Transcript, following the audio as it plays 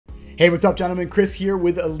Hey, what's up, gentlemen? Chris here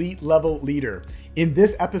with Elite Level Leader. In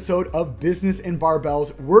this episode of Business and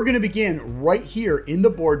Barbells, we're going to begin right here in the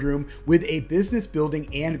boardroom with a business building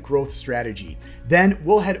and growth strategy. Then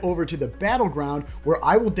we'll head over to the Battleground where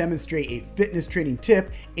I will demonstrate a fitness training tip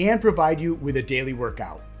and provide you with a daily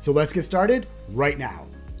workout. So let's get started right now.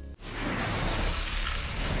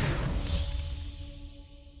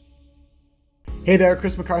 Hey there,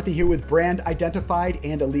 Chris McCarthy here with Brand Identified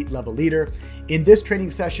and Elite Level Leader. In this training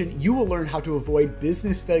session, you will learn how to avoid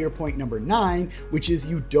business failure point number 9, which is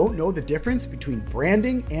you don't know the difference between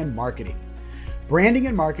branding and marketing. Branding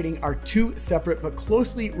and marketing are two separate but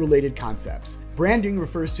closely related concepts. Branding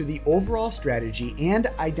refers to the overall strategy and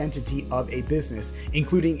identity of a business,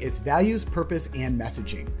 including its values, purpose, and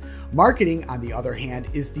messaging. Marketing, on the other hand,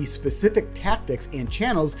 is the specific tactics and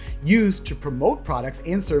channels used to promote products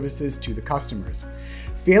and services to the customers.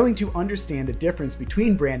 Failing to understand the difference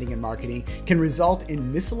between branding and marketing can result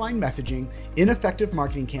in misaligned messaging, ineffective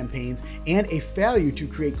marketing campaigns, and a failure to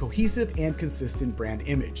create cohesive and consistent brand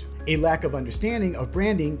images. A lack of understanding of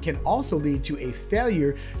branding can also lead to a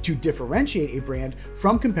failure to differentiate a brand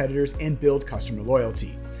from competitors and build customer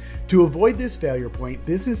loyalty. To avoid this failure point,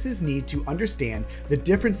 businesses need to understand the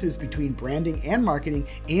differences between branding and marketing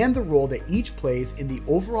and the role that each plays in the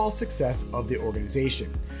overall success of the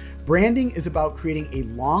organization. Branding is about creating a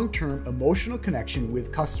long-term emotional connection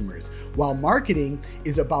with customers, while marketing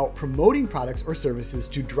is about promoting products or services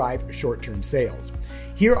to drive short-term sales.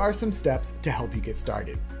 Here are some steps to help you get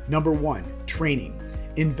started. Number 1, training.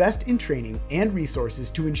 Invest in training and resources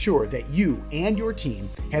to ensure that you and your team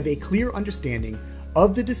have a clear understanding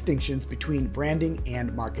of the distinctions between branding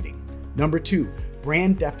and marketing. Number 2,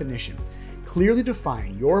 brand definition. Clearly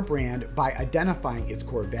define your brand by identifying its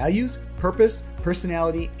core values, purpose,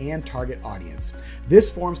 personality, and target audience. This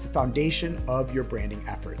forms the foundation of your branding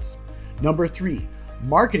efforts. Number 3,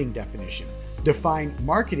 marketing definition. Define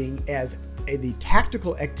marketing as the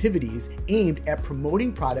tactical activities aimed at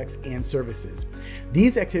promoting products and services.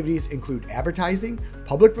 These activities include advertising,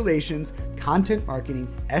 public relations, content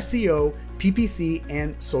marketing, SEO, PPC,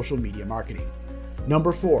 and social media marketing.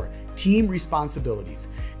 Number 4, team responsibilities.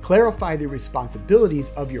 Clarify the responsibilities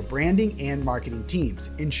of your branding and marketing teams.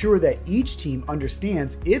 Ensure that each team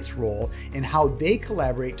understands its role and how they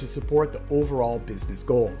collaborate to support the overall business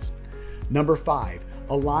goals. Number 5,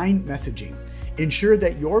 align messaging. Ensure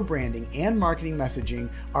that your branding and marketing messaging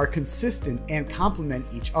are consistent and complement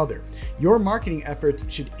each other. Your marketing efforts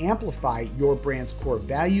should amplify your brand's core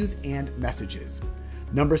values and messages.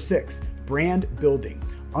 Number 6, brand building.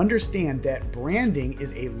 Understand that branding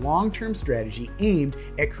is a long-term strategy aimed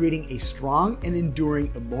at creating a strong and enduring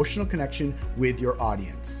emotional connection with your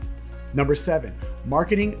audience. Number 7,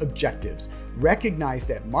 marketing objectives. Recognize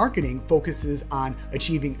that marketing focuses on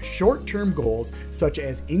achieving short-term goals such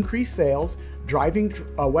as increased sales, driving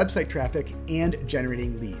website traffic, and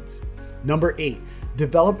generating leads. Number 8,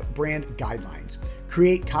 develop brand guidelines.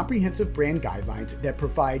 Create comprehensive brand guidelines that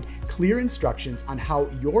provide clear instructions on how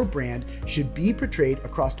your brand should be portrayed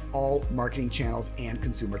across all marketing channels and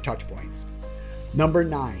consumer touchpoints. Number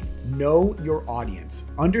 9, know your audience.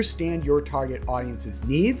 Understand your target audience's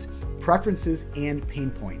needs, preferences, and pain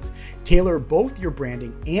points. Tailor both your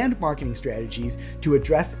branding and marketing strategies to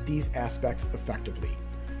address these aspects effectively.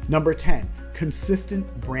 Number 10,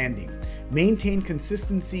 consistent branding. Maintain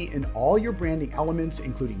consistency in all your branding elements,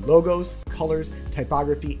 including logos, colors,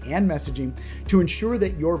 typography, and messaging, to ensure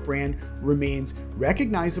that your brand remains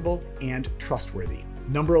recognizable and trustworthy.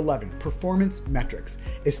 Number 11, performance metrics.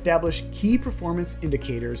 Establish key performance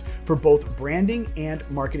indicators for both branding and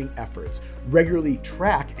marketing efforts. Regularly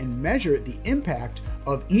track and measure the impact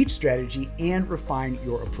of each strategy and refine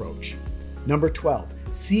your approach. Number 12,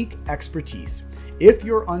 seek expertise. If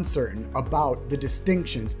you're uncertain about the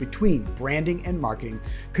distinctions between branding and marketing,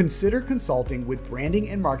 consider consulting with branding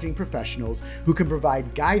and marketing professionals who can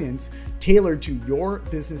provide guidance tailored to your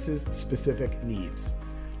business's specific needs.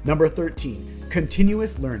 Number 13,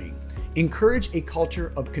 continuous learning. Encourage a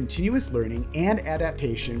culture of continuous learning and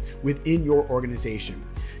adaptation within your organization.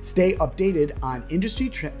 Stay updated on industry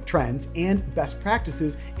trends and best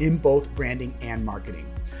practices in both branding and marketing.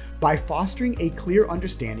 By fostering a clear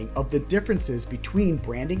understanding of the differences between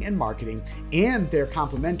branding and marketing and their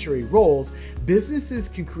complementary roles, businesses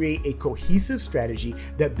can create a cohesive strategy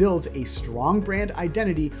that builds a strong brand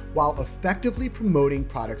identity while effectively promoting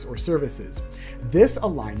products or services. This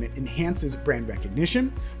alignment enhances brand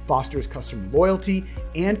recognition, fosters customer loyalty,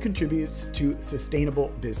 and contributes to sustainable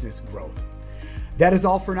business growth. That is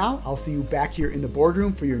all for now. I'll see you back here in the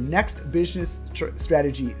boardroom for your next business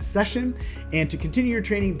strategy session. And to continue your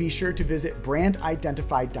training, be sure to visit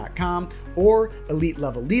brandidentified.com or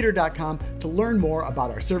elitelevelleader.com to learn more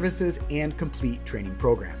about our services and complete training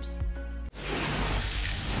programs.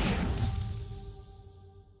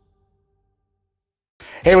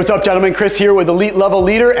 Hey, what's up, gentlemen? Chris here with Elite Level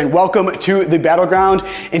Leader, and welcome to the Battleground.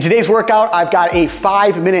 In today's workout, I've got a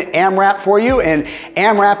 5-minute AMRAP for you, and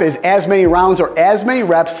AMRAP is as many rounds or as many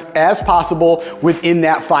reps as possible within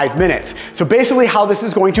that 5 minutes. So basically how this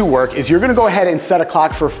is going to work is you're gonna go ahead and set a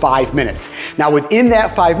clock for 5 minutes. Now within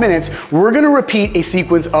that 5 minutes, we're gonna repeat a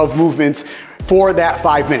sequence of movements for that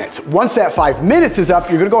 5 minutes. Once that 5 minutes is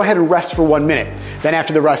up, you're gonna go ahead and rest for 1 minute. Then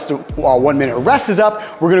after the 1 minute rest is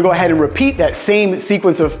up, we're gonna go ahead and repeat that same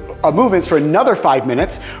sequence of movements for another 5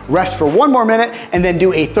 minutes, rest for 1 more minute, and then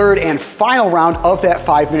do a third and final round of that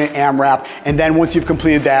 5-minute AMRAP. And then once you've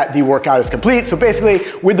completed that, the workout is complete. So basically,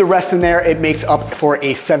 with the rest in there, it makes up for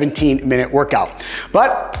a 17-minute workout.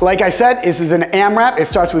 But like I said, this is an AMRAP. It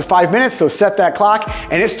starts with 5 minutes, so set that clock.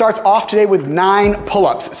 And it starts off today with 9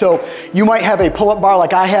 pull-ups. So you might have a pull-up bar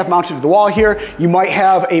like I have mounted to the wall here. You might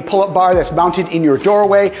have a pull-up bar that's mounted in your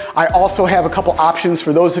doorway. I also have a couple options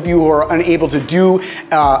for those of you who are unable to do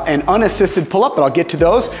an unassisted pull-up, but I'll get to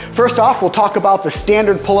those. First off, we'll talk about the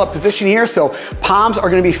standard pull-up position here. So palms are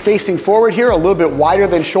gonna be facing forward here, a little bit wider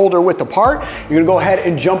than shoulder width apart. You're gonna go ahead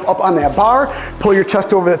and jump up on that bar, pull your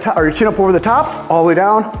chest over the top, or your chin up over the top, all the way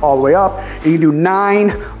down, all the way up, and you do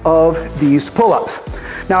 9 of these pull-ups.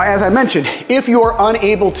 Now, as I mentioned, if you're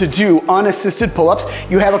unable to do unassisted pull-ups,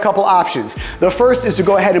 you have a couple options. The first is to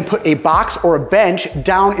go ahead and put a box or a bench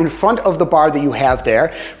down in front of the bar that you have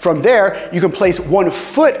there. From there, you can place 1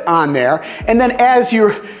 foot on there, and then as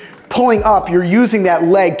you're pulling up, you're using that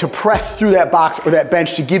leg to press through that box or that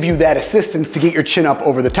bench to give you that assistance to get your chin up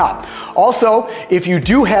over the top. Also, if you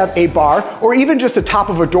do have a bar or even just the top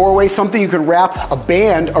of a doorway, something you can wrap a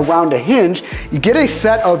band around a hinge, you get a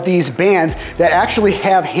set of these bands that actually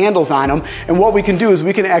have handles on them. And what we can do is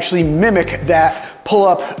we can actually mimic that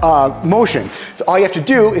pull-up motion. So all you have to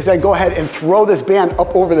do is then go ahead and throw this band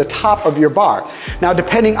up over the top of your bar. Now,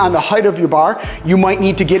 depending on the height of your bar, you might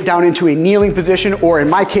need to get down into a kneeling position, or in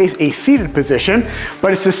my case, a seated position,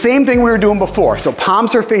 but it's the same thing we were doing before. So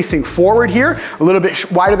palms are facing forward here, a little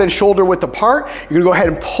bit wider than shoulder width apart. You're gonna go ahead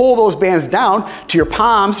and pull those bands down to your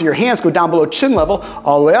palms, your hands go down below chin level,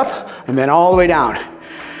 all the way up, and then all the way down.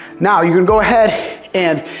 Now, you can go ahead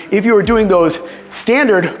and if you are doing those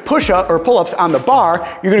standard push-up or pull-ups on the bar,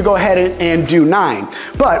 you're gonna go ahead and do 9.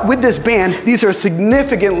 But with this band, these are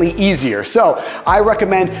significantly easier. So I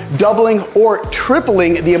recommend doubling or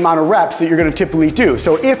tripling the amount of reps that you're gonna typically do.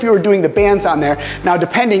 So if you're doing the bands on there, now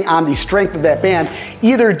depending on the strength of that band,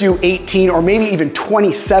 either do 18 or maybe even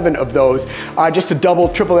 27 of those, just to double,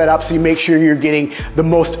 triple that up so you make sure you're getting the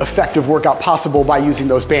most effective workout possible by using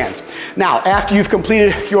those bands. Now, after you've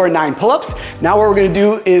completed your 9 pull-ups, now what we're gonna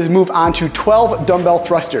do is move on to 12 dumbbell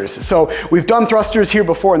thrusters. So we've done thrusters here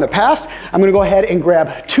before in the past. I'm gonna go ahead and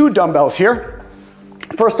grab 2 dumbbells here.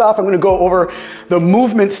 First off, I'm gonna go over the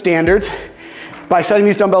movement standards by setting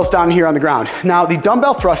these dumbbells down here on the ground. Now, the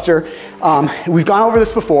dumbbell thruster, we've gone over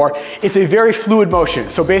this before. It's a very fluid motion.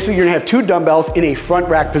 So basically, you're gonna have 2 dumbbells in a front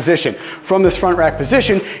rack position. From this front rack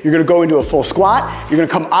position, you're gonna go into a full squat. You're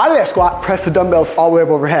gonna come out of that squat, press the dumbbells all the way up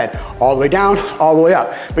overhead, all the way down, all the way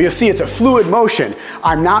up. But you'll see it's a fluid motion.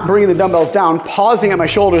 I'm not bringing the dumbbells down, pausing at my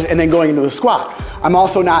shoulders, and then going into the squat. I'm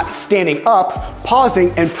also not standing up,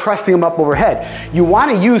 pausing, and pressing them up overhead. You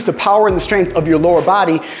wanna use the power and the strength of your lower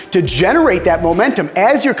body to generate that momentum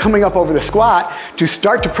as you're coming up over the squat to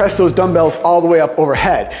start to press those dumbbells all the way up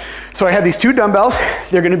overhead. So I have these 2 dumbbells.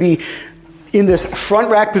 They're gonna be in this front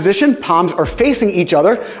rack position. Palms are facing each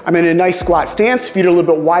other. I'm in a nice squat stance, feet are a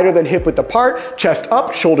little bit wider than hip width apart, chest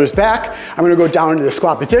up, shoulders back. I'm gonna go down into the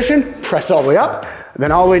squat position, press all the way up, and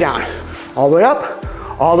then all the way down, all the way up,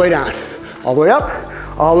 all the way down, all the way up,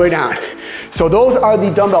 all the way down. So those are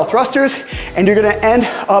the dumbbell thrusters, and you're gonna end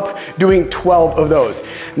up doing 12 of those.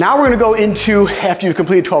 Now we're gonna go into, after you've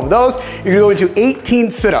completed 12 of those, you're gonna go into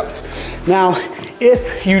 18 sit-ups. Now,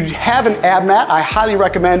 if you have an ab mat, I highly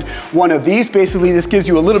recommend one of these. Basically, this gives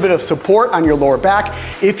you a little bit of support on your lower back.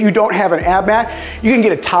 If you don't have an ab mat, you can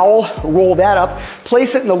get a towel, roll that up,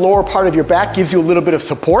 place it in the lower part of your back, gives you a little bit of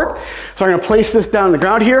support. So I'm gonna place this down on the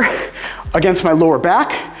ground here against my lower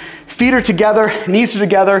back. Feet are together, knees are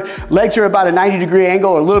together, legs are about a 90-degree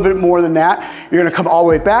angle or a little bit more than that. You're gonna come all the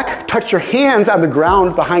way back, touch your hands on the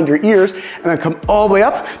ground behind your ears, and then come all the way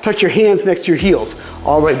up, touch your hands next to your heels.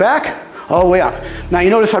 All the way back, all the way up. Now you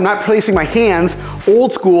notice I'm not placing my hands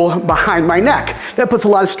old school behind my neck. That puts a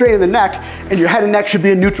lot of strain in the neck, and your head and neck should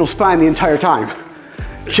be in neutral spine the entire time.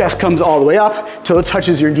 Chest comes all the way up till it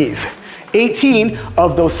touches your knees. 18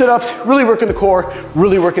 of those sit-ups, really working the core,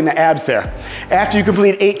 really working the abs there. After you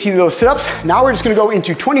complete 18 of those sit-ups, now we're just gonna go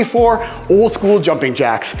into 24 old school jumping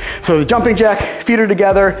jacks. So the jumping jack, feet are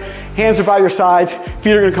together, hands are by your sides,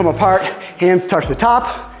 feet are gonna come apart, hands touch the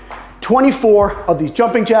top. 24 of these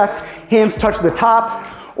jumping jacks, hands touch the top,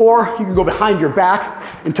 or you can go behind your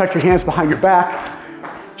back and touch your hands behind your back.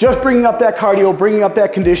 Just bringing up that cardio, bringing up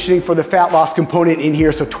that conditioning for the fat loss component in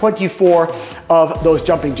here, so 24 of those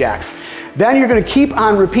jumping jacks. Then you're gonna keep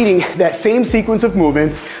on repeating that same sequence of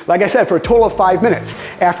movements, like I said, for a total of 5 minutes.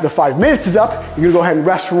 After the 5 minutes is up, you're gonna go ahead and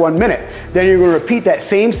rest for 1 minute. Then you're gonna repeat that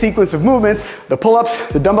same sequence of movements, the pull-ups,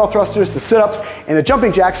 the dumbbell thrusters, the sit-ups, and the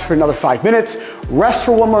jumping jacks for another 5 minutes, rest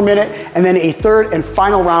for 1 more minute, and then a third and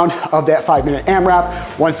final round of that 5-minute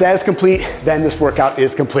AMRAP. Once that is complete, then this workout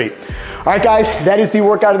is complete. All right, guys, that is the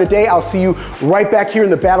workout of the day. I'll see you right back here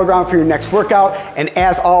in the Battleground for your next workout. And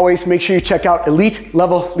as always, make sure you check out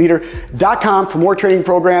EliteLevelLeader.com for more training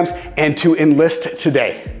programs and to enlist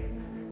today.